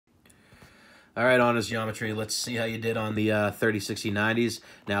All right, honors geometry. Let's see how you did on the 30, 60, 90s.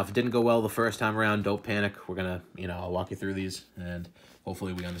 Now, if it didn't go well the first time around, don't panic. We're going to, I'll walk you through these, and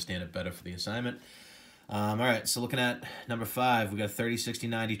hopefully we understand it better for the assignment. All right, so looking at number 5, we got a 30, 60,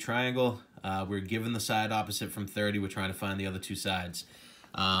 90 triangle. We're given the side opposite from 30. We're trying to find the other two sides.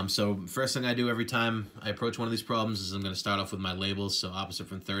 So first thing I do every time I approach one of these problems is I'm going to start off with my labels. So opposite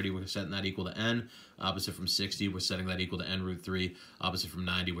from 30, we're setting that equal to n. Opposite from 60, we're setting that equal to n root 3. Opposite from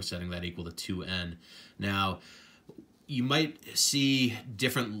 90, we're setting that equal to 2n. Now, you might see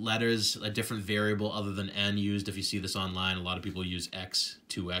different letters, a different variable other than n used if you see this online. A lot of people use x,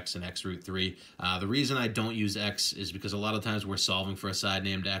 2x, and x root 3. The reason I don't use x is because a lot of times we're solving for a side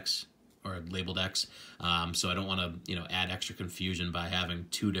named x, or labeled x, so I don't want to add extra confusion by having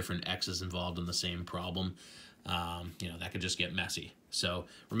two different x's involved in the same problem. That could just get messy. So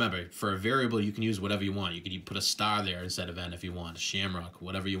remember, for a variable you can use whatever you want. You could put a star there instead of n if you want, a shamrock,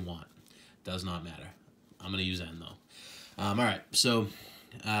 whatever you want. Does not matter. I'm going to use n though. All right, so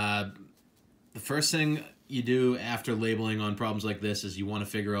the first thing you do after labeling on problems like this is you want to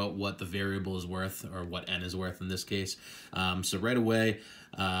figure out what the variable is worth, or what n is worth in this case. So right away,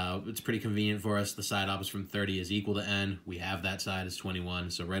 it's pretty convenient for us. The side opposite from 30 is equal to n. We have that side as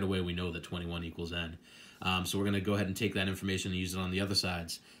 21, so right away we know that 21 equals n. So we're going to go ahead and take that information and use it on the other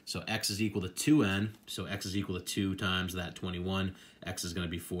sides. So x is equal to 2n, so x is equal to 2 times that 21. X is going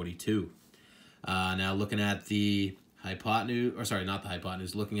to be 42. Now looking at the hypotenuse, or sorry, not the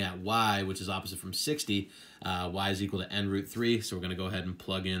hypotenuse, looking at y, which is opposite from 60, y is equal to n root 3, so we're going to go ahead and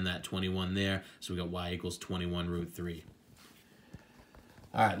plug in that 21 there, so we got y equals 21 root 3.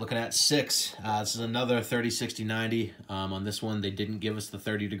 All right, looking at 6, this is another 30, 60, 90. On this one, they didn't give us the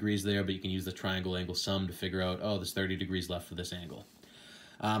 30 degrees there, but you can use the triangle angle sum to figure out, oh, there's 30 degrees left for this angle.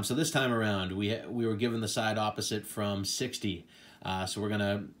 So this time around, we were given the side opposite from 60, so we're going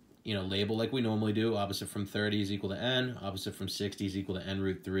to label like we normally do. Opposite from 30 is equal to n, opposite from 60 is equal to n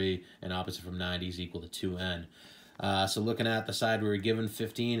root 3, and opposite from 90 is equal to 2n. So looking at the side we were given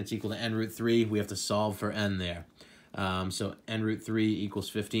 15, it's equal to n root 3. We have to solve for n there. So n root 3 equals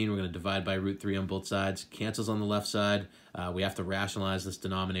 15. We're going to divide by root 3 on both sides. Cancels on the left side. We have to rationalize this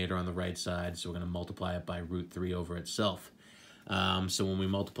denominator on the right side, so we're going to multiply it by root 3 over itself. So when we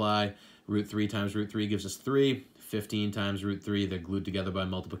multiply, root 3 times root 3 gives us 3. 15 times root 3, they're glued together by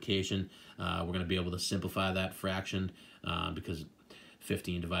multiplication. We're going to be able to simplify that fraction because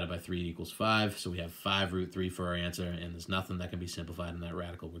 15 divided by 3 equals 5. So we have 5 root 3 for our answer, and there's nothing that can be simplified in that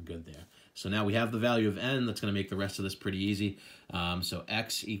radical. We're good there. So now we have the value of n. That's going to make the rest of this pretty easy. So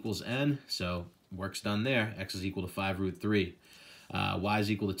x equals n, so work's done there. X is equal to 5 root 3. Y is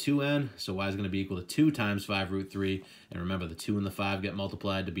equal to 2n, so y is going to be equal to 2 times 5 root 3. And remember, the 2 and the 5 get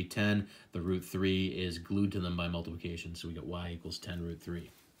multiplied to be 10. The root 3 is glued to them by multiplication, so we get y equals 10 root 3.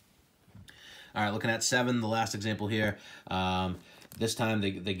 All right, looking at 7, the last example here. This time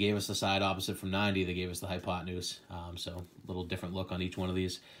they gave us the side opposite from 90. They gave us the hypotenuse, so a little different look on each one of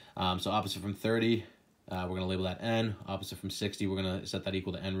these. So opposite from 30, we're going to label that n. Opposite from 60, we're going to set that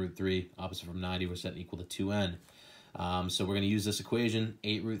equal to n root 3. Opposite from 90, we're setting equal to 2n. So we're going to use this equation,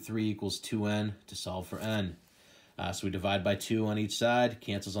 8 root 3 equals 2n, to solve for n. So we divide by 2 on each side,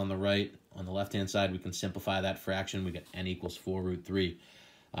 cancels on the right. On the left-hand side, we can simplify that fraction. We get n equals 4 root 3.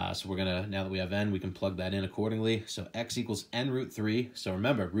 So we're going to, now that we have n, we can plug that in accordingly. So x equals n root 3. So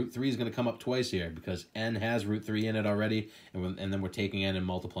remember, root 3 is going to come up twice here because n has root 3 in it already, and then we're taking n and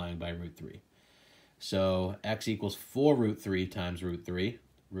multiplying by root 3. So x equals 4 root 3 times root 3.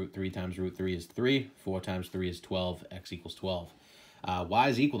 Root 3 times root 3 is 3. 4 times 3 is 12. X equals 12. Y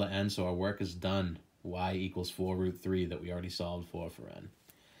is equal to n, so our work is done. Y equals 4 root 3 that we already solved for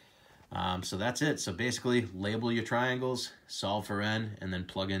n. So that's it. So basically, label your triangles, solve for n, and then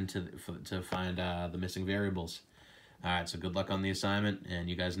plug in to find the missing variables. All right, so good luck on the assignment, and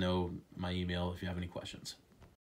you guys know my email if you have any questions.